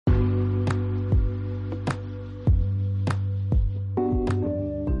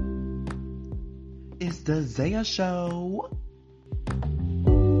It's the Zaya Show.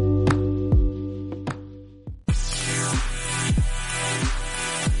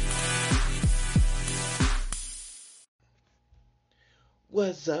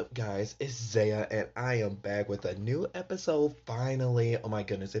 What's up, guys? It's Zaya, and I am back with a new episode finally. Oh my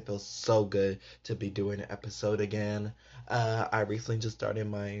goodness, it feels so good to be doing an episode again. I recently just started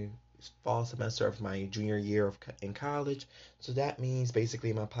my fall semester of my junior year in college, so that means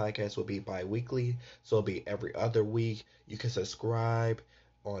basically my podcast will be bi-weekly, so it'll be every other week. You can subscribe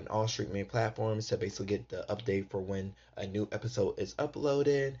on all streaming platforms to basically get the update for when a new episode is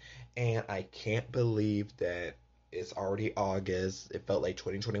uploaded, and I can't believe that it's already August. It felt like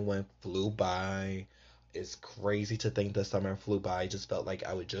 2021 flew by. It's crazy to think the summer flew by. It just felt like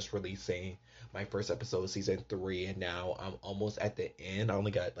I was just releasing my first episode of season 3, and now I'm almost at the end. I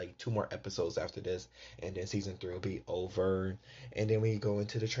only got like 2 more episodes after this, and then season 3 will be over. And then we go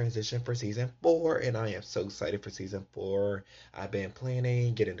into the transition for season 4, and I am so excited for season 4. I've been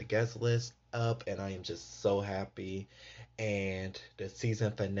planning, getting the guest list up, and I am just so happy. And the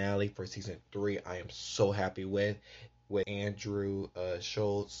season finale for season 3, I am so happy with Andrew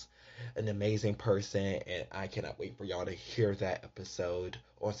Schultz, an amazing person, and I cannot wait for y'all to hear that episode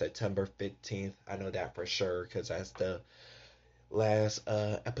on September 15th. I know that for sure because that's the last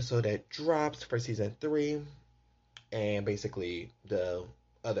episode that drops for season 3, and basically the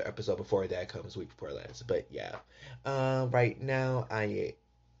other episode before that comes week before last. But yeah, right now I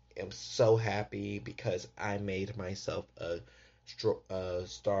am so happy because I made myself a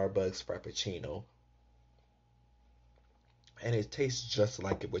Starbucks Frappuccino, and it tastes just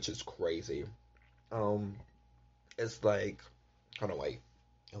like it, which is crazy. Um, it's like, hold on, wait.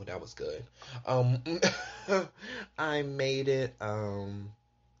 Oh, that was good. Um, I made it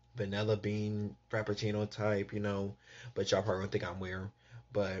vanilla bean Frappuccino type, but y'all probably gonna think I'm weird.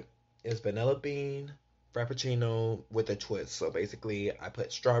 But it's vanilla bean Frappuccino with a twist. So basically, I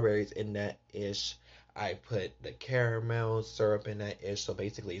put strawberries in that ish. I put the caramel syrup in that ish. So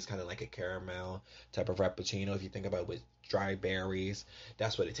basically, it's kind of like a caramel type of Frappuccino. If you think about it with dry berries,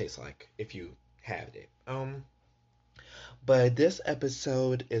 that's what it tastes like if you have it. But this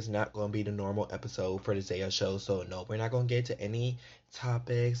episode is not going to be the normal episode for the Zaya Show. So, no, we're not going to get to any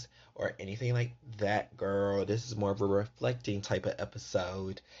topics or anything like that, girl. This is more of a reflecting type of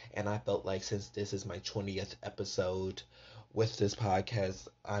episode. And I felt like since this is my 20th episode with this podcast,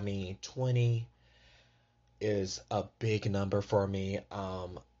 20 is a big number for me.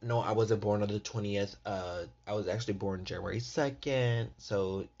 No, I wasn't born on the 20th. I was actually born January 2nd.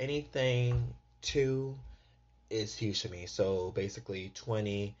 So, anything 2 is huge to me. So basically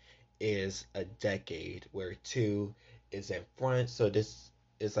 20 is a decade where 2 is in front. So this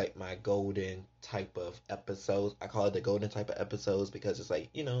is like my golden type of episodes. I call it the golden type of episodes because it's like,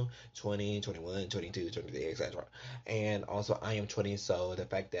 20, 21, 22, 23, etc. And also I am 20, so the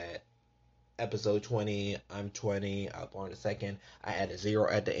fact that episode 20, I'm 20, I was born the second, I add a 0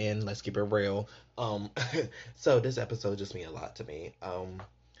 at the end, let's keep it real. So this episode just means a lot to me.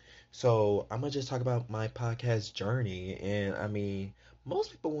 So I'm gonna just talk about my podcast journey, and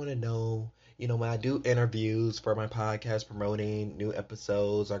most people want to know, when I do interviews for my podcast, promoting new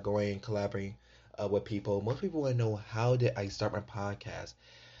episodes or going collaborating with people. Most people want to know, how did I start my podcast?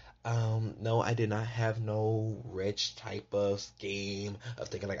 No, I did not have no rich type of scheme of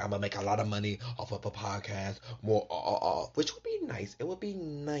thinking like I'm gonna make a lot of money off of a podcast, more, which would be nice. It would be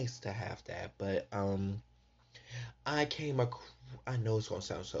nice to have that, but I came across, I know it's gonna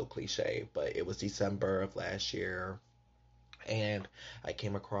sound so cliche, but it was December of last year, and I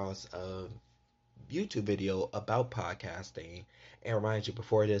came across a YouTube video about podcasting. And remind you,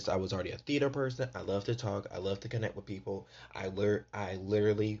 before this, I was already a theater person. I love to talk. I love to connect with people. I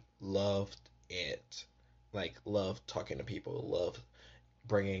literally loved it. Like, love talking to people. Love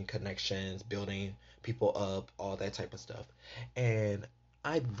bringing connections, building people up, all that type of stuff. And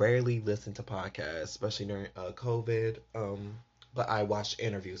I rarely listen to podcasts, especially during COVID. But I watched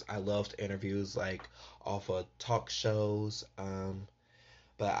interviews. I loved interviews, like off of talk shows.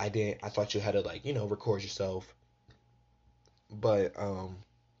 But I didn't. I thought you had to record yourself. But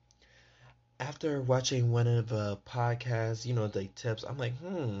after watching one of the podcasts, the tips, I'm like,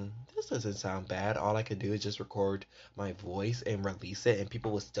 this doesn't sound bad. All I could do is just record my voice and release it, and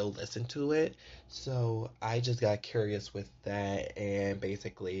people would still listen to it. So I just got curious with that, and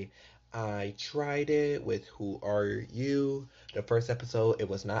basically I tried it with Who Are You? The first episode, it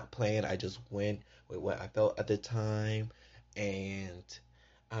was not planned. I just went with what I felt at the time, and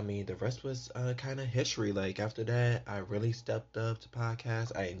I mean, the rest was kind of history. Like after that, I really stepped up to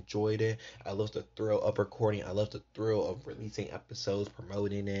podcast. I enjoyed it. I love the thrill of recording. I love the thrill of releasing episodes,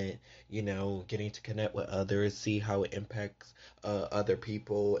 promoting it. Getting to connect with others, see how it impacts other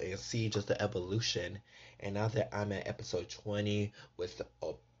people, and see just the evolution. And now that I'm at episode 20 with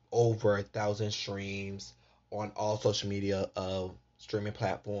over 1,000 streams on all social media streaming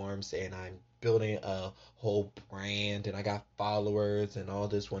platforms, and I'm building a whole brand and I got followers and all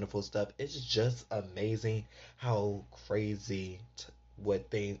this wonderful stuff. It's just amazing how crazy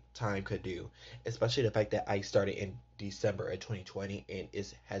time could do, especially the fact that I started in December of 2020 and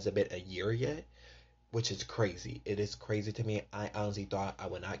it hasn't been a year yet, which is crazy. It is crazy to me. I honestly thought I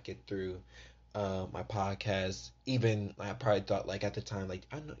would not get through my podcast. Even I probably thought like at the time like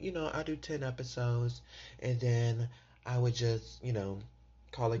I do 10 episodes and then I would just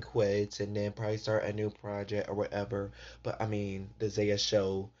call it quits and then probably start a new project or whatever. But I mean, the Zaya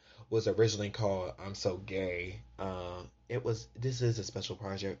show was originally called I'm So Gay. This is a special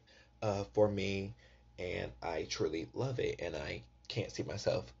project for me, and I truly love it, and I can't see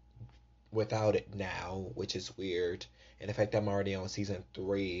myself without it now, which is weird. And the fact that I'm already on season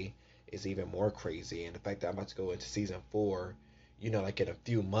 3 is even more crazy. And the fact that I'm about to go into season 4, like in a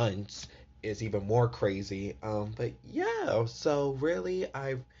few months, is even more crazy. But yeah, so really,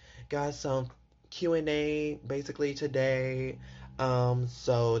 I've got some Q&A basically today.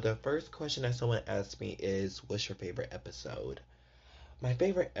 So the first question that someone asked me is, "What's your favorite episode?" My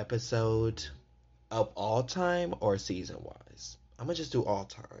favorite episode of all time or season wise? I'm gonna just do all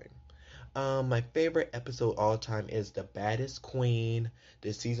time. My favorite episode all time is The Baddest Queen,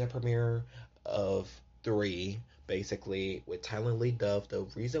 the season premiere of 3, basically, with Tyler Lee Duff. The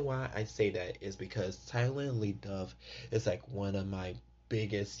reason why I say that is because Tyler Lee Duff is like one of my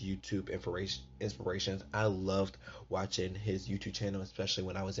biggest YouTube inspirations. I loved watching his YouTube channel, especially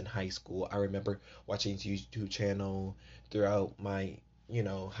when I was in high school. I remember watching his YouTube channel throughout my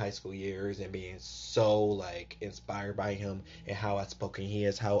high school years and being so like inspired by him and how outspoken he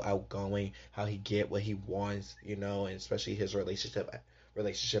is, how outgoing, how he get what he wants, and especially his relationship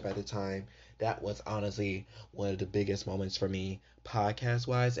at the time. That was honestly one of the biggest moments for me podcast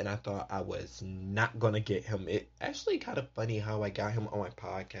wise, and I thought I was not gonna get him. It actually kind of funny how I got him on my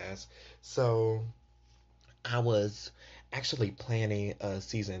podcast. So I was actually planning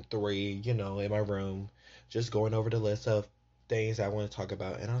season 3, in my room, just going over the list of things I want to talk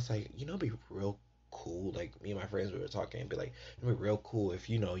about. And I was like, it'd be real cool. Like, me and my friends, we were talking and be like, it'd be real cool if,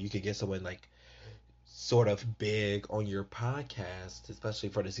 you could get someone like sort of big on your podcast, especially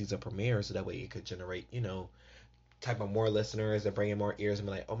for the season premiere, so that way it could generate, type of more listeners and bring in more ears and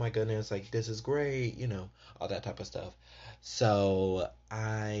be like, oh my goodness, like this is great, all that type of stuff. So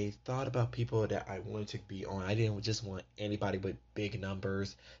I thought about people that I wanted to be on. I didn't just want anybody with big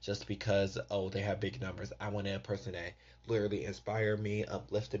numbers just because, oh, they have big numbers. I wanted a person that literally inspired me,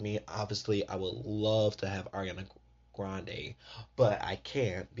 uplifted me. Obviously, I would love to have Ariana Grande, but I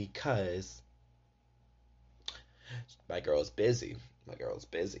can't because my girl's busy. My girl's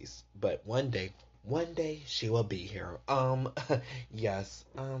busy. But one day she will be here. Yes.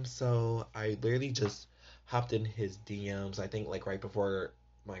 So I literally just hopped in his DMs, I think like right before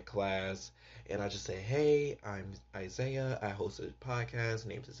my class, and I just say, "Hey, I'm Isaiah. I host a podcast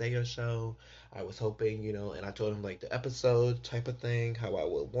named The Zaya Show. I was hoping, and I told him like the episode type of thing, how I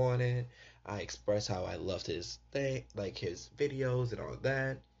would want it. I expressed how I loved his thing, like his videos and all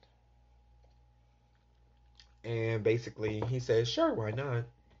that. And basically, he said, "Sure, why not?"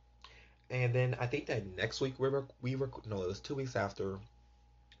 And then I think that next week no, it was 2 weeks after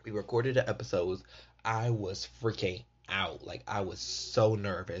we recorded the episodes. I was freaking out. Like I was so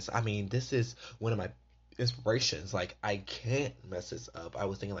nervous. I mean, this is one of my inspirations. Like I can't mess this up. I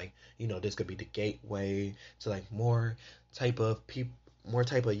was thinking like, this could be the gateway to like more type of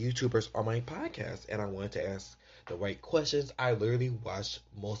YouTubers on my podcast. And I wanted to ask the right questions. I literally watched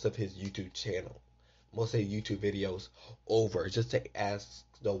most of the YouTube videos over just to ask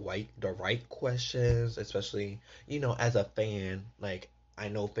the right questions, especially as a fan. Like I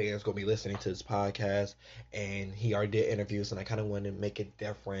know fans gonna be listening to this podcast, and he already did interviews, and I kind of want to make it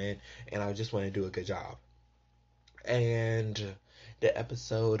different, and I just want to do a good job. And the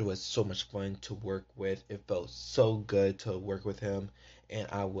episode was so much fun to work with. It felt so good to work with him, and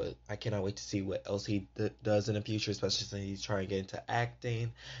I cannot wait to see what else he does in the future, especially since he's trying to get into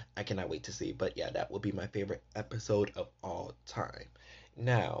acting. I cannot wait to see. But yeah, that would be my favorite episode of all time.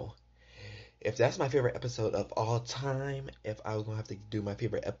 Now, if that's my favorite episode of all time, if I was gonna have to do my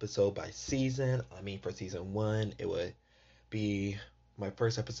favorite episode by season, I mean for season 1, it would be my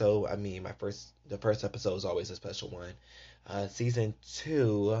first episode. I mean the first episode is always a special one. Season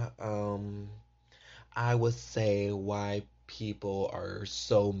two, I would say why people are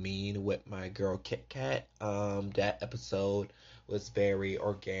so mean with my girl Kit Kat. That episode was very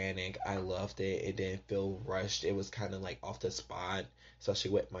organic. I loved it. It didn't feel rushed. It was kind of like off the spot,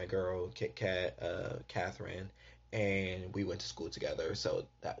 especially with my girl Kit Kat, Catherine, and we went to school together. So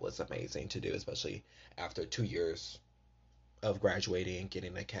that was amazing to do, especially after 2 years of graduating and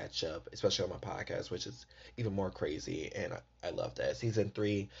getting to catch up, especially on my podcast, which is even more crazy. And I love that. Season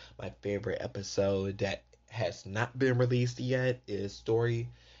three, my favorite episode that has not been released yet is Story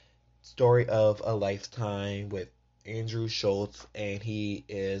of a Lifetime with Andrew Schultz, and he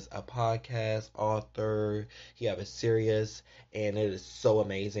is a podcast author. He have a series, and it is so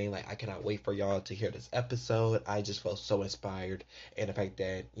amazing. Like I cannot wait for y'all to hear this episode. I just felt so inspired, and the fact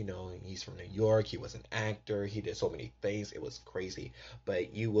that he's from New York, he was an actor, he did so many things. It was crazy,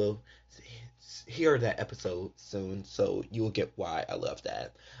 but you will hear that episode soon, so you will get why I love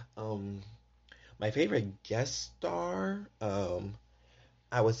that. Um, my favorite guest star,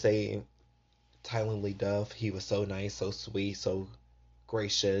 I would say Tylen Lee Duff. He was so nice, so sweet, so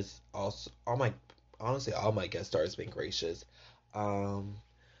gracious. Also, all my guest stars been gracious. Um,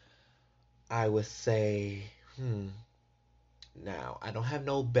 I would say, now I don't have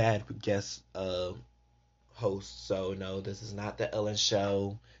no bad guest host, so no, this is not the Ellen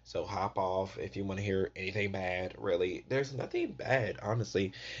show. So hop off if you want to hear anything bad. Really, there's nothing bad,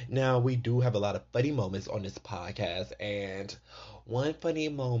 honestly. Now we do have a lot of funny moments on this podcast, and one funny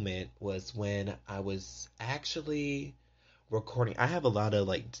moment was when I was actually recording. I have a lot of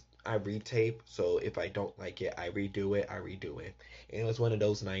like I retape, so if I don't like it, I redo it. I redo it. And it was one of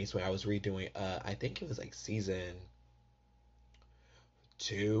those nights when I was redoing. I think it was like season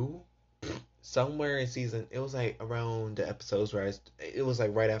two, somewhere in season. It was like around the episodes where it was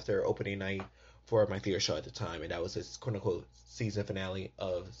like right after opening night for my theater show at the time, and that was this quote unquote season finale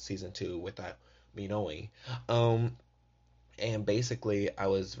of season two without me knowing. Um, and basically I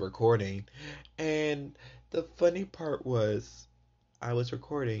was recording, and the funny part was I was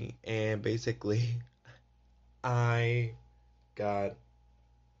recording, and basically I got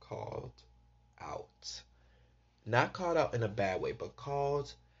called out. Not called out in a bad way, but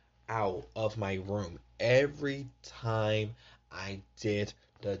called out of my room every time I did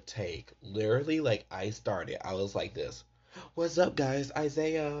the take. Literally, like I started, I was like this. What's up, guys?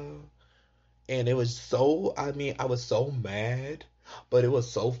 Isaiah. And it was so, I mean, I was so mad, but it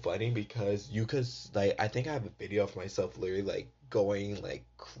was so funny because you could, like, I think I have a video of myself literally, like, going, like,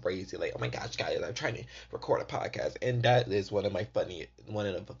 crazy. Like, oh my gosh, guys, I'm trying to record a podcast. And that is one of the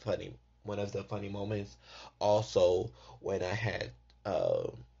funny moments. Also, when I had,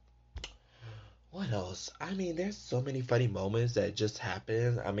 what else? I mean, there's so many funny moments that just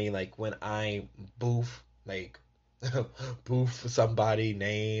happen. I mean, like, when I boof, like, boof somebody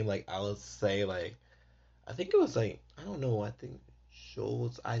name, like, I'll say, like, I think it was like I don't know. I think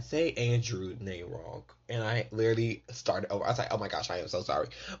Schultz. I say Andrew name wrong, and I literally started over. I was like, "Oh my gosh, I am so sorry."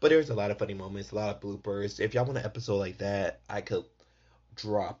 But there's a lot of funny moments, a lot of bloopers. If y'all want an episode like that, I could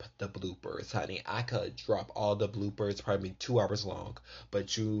drop the bloopers, honey. I could drop all the bloopers. Probably 2 hours long,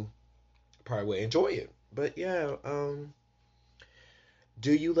 but you probably would enjoy it. But yeah,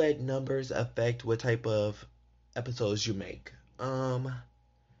 do you let numbers affect what type of episodes you make?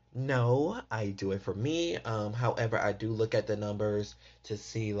 No, I do it for me. However, I do look at the numbers to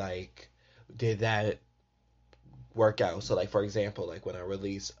see like did that work out. So like for example, like when I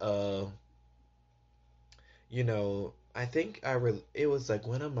release I think it was like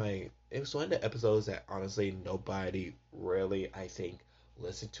it was one of the episodes that honestly nobody really I think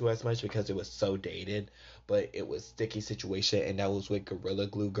listened to as much because it was so dated, but it was Sticky Situation, and that was with Gorilla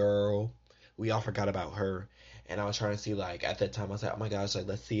Glue Girl. We all forgot about her. And I was trying to see like at that time I was like, oh my gosh, like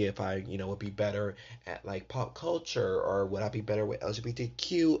let's see if I, would be better at like pop culture, or would I be better with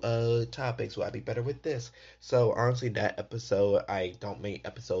LGBTQ topics? Would I be better with this? So honestly that episode I don't make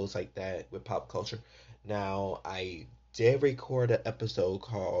episodes like that with pop culture. Now I did record an episode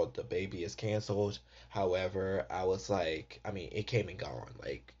called The Baby is Cancelled. However, I was like, I mean, it came and gone.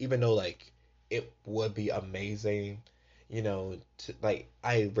 Like, even though, like, it would be amazing, like,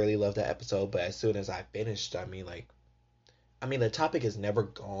 I really love that episode, but as soon as I finished, I mean, the topic is never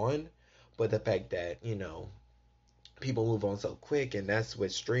gone, but the fact that, people move on so quick, and that's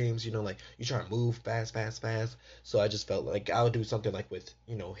with streams, like you try to move fast, fast, fast. So I just felt like I would do something like with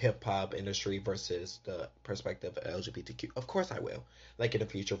hip hop industry versus the perspective of LGBTQ. Of course I will, like in the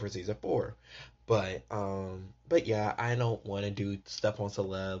future for season four. But yeah, I don't want to do stuff on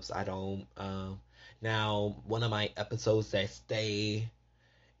celebs. I don't. Now one of my episodes that stay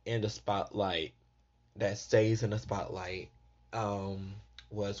in the spotlight that stays in the spotlight um,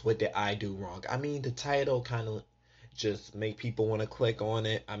 was What Did I Do Wrong? I mean, the title kind of just make people want to click on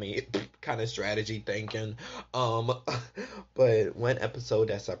it. I mean, kind of strategy thinking. Um, but one episode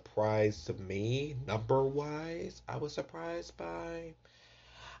that surprised me, number wise, I was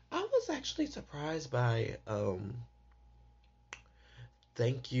actually surprised by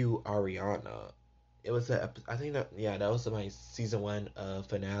Thank You Ariana. It was I think that, yeah, that was my season one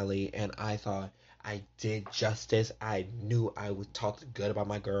finale, and I thought I did justice. I knew I would talk good about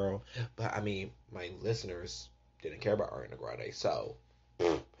my girl, but I mean, my listeners didn't care about Ariana Grande, so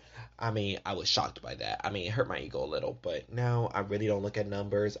I mean, I was shocked by that. I mean, it hurt my ego a little, but now I really don't look at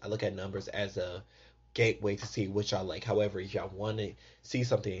numbers. I look at numbers as a gateway to see which I like. However, if y'all want to see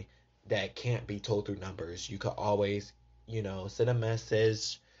something that can't be told through numbers, you could always, send a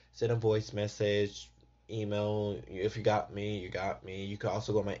message, send a voice message, email. If you got me, you got me. You could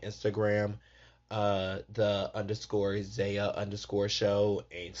also go on my Instagram, the underscore Zaya underscore show,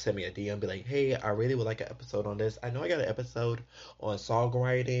 and send me a DM. Be like, hey, I really would like an episode on this. I know I got an episode on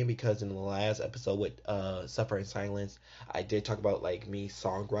songwriting because in the last episode with Suffer in Silence, I did talk about like me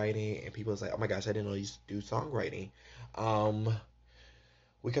songwriting, and people was like, oh my gosh, I didn't know you do songwriting. Um,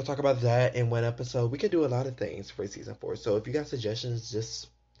 we could talk about that in one episode. We could do a lot of things for season 4. So if you got suggestions, just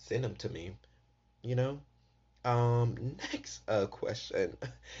send them to me. You know. Next question: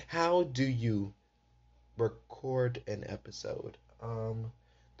 how do you record an episode?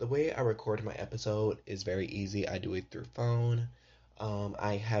 The way I record my episode is very easy. I do it through phone.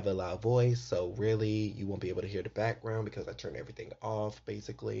 I have a loud voice, so really you won't be able to hear the background because I turn everything off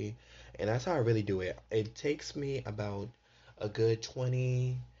basically. And that's how I really do it. It takes me about a good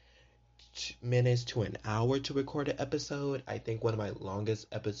 20 minutes to an hour to record an episode. I think one of my longest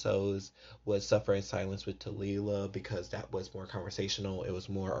episodes was Suffer in Silence with Talila because that was more conversational. It was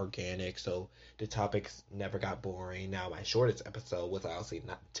more organic, so the topics never got boring. Now my shortest episode was obviously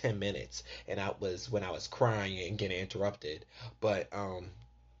not 10 minutes, and that was when I was crying and getting interrupted. But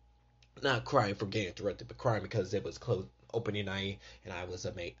not crying for getting interrupted, but crying because it was close opening night and I was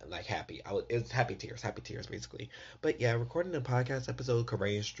like happy. It was happy tears basically. But yeah, recording a podcast episode could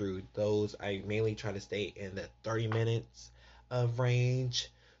range through those. I mainly try to stay in the 30 minutes of range.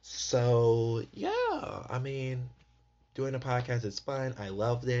 So yeah, I mean, doing a podcast is fun. I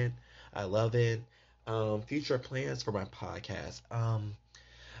loved it. I love it. Future plans for my podcast.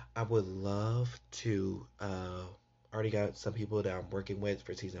 I would love to already got some people that I'm working with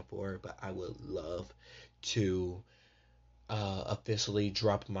for season 4, but I would love to officially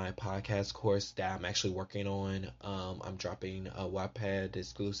drop my podcast course that I'm actually working on. I'm dropping a Wattpad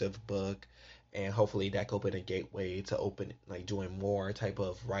exclusive book, and hopefully that could open a gateway to open like doing more type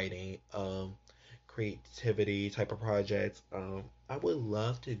of writing, creativity type of projects. I would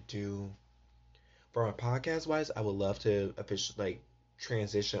love to do for my podcast wise. I would love to officially like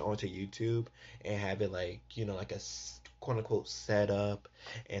transition onto YouTube and have it like like a quote unquote setup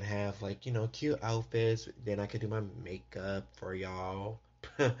and have like cute outfits. Then I could do my makeup for y'all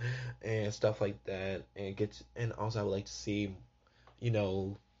and stuff like that, and and also I would like to see you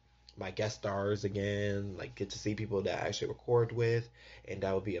know my guest stars again, like get to see people that I actually record with, and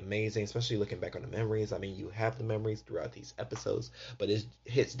that would be amazing, especially looking back on the memories. I mean, you have the memories throughout these episodes, but it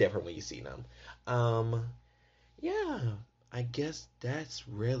hits different when you see them. Um, yeah, I guess that's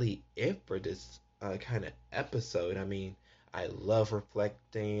really it for this kind of episode. I mean, I love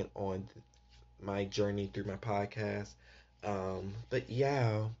reflecting on my journey through my podcast. But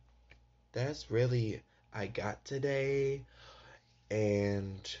yeah, that's really I got today,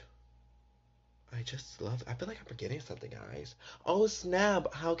 and I feel like I'm forgetting something, guys. Oh,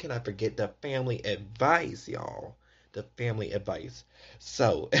 snap. How can I forget the family advice, y'all? The family advice.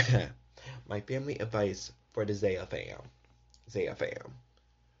 So, my family advice for the Zaya fam. Zaya fam.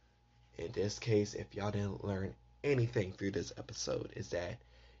 In this case, if y'all didn't learn anything through this episode, is that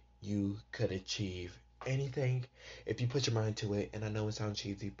you could achieve anything if you put your mind to it. And I know it sounds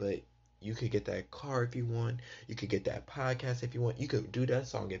cheesy, but you could get that car if you want. You could get that podcast if you want. You could do that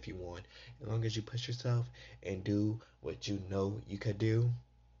song if you want. As long as you push yourself and do what you know you could do,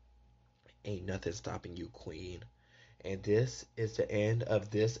 ain't nothing stopping you, queen. And this is the end of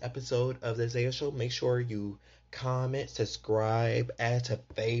this episode of the Zaya Show. Make sure you comment, subscribe, add to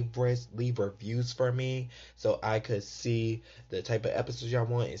favorites, leave reviews for me so I could see the type of episodes y'all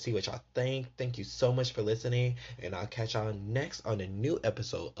want and see what y'all think. Thank you so much for listening, and I'll catch y'all next on a new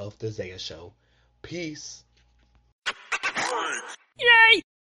episode of the Zaya Show. Peace.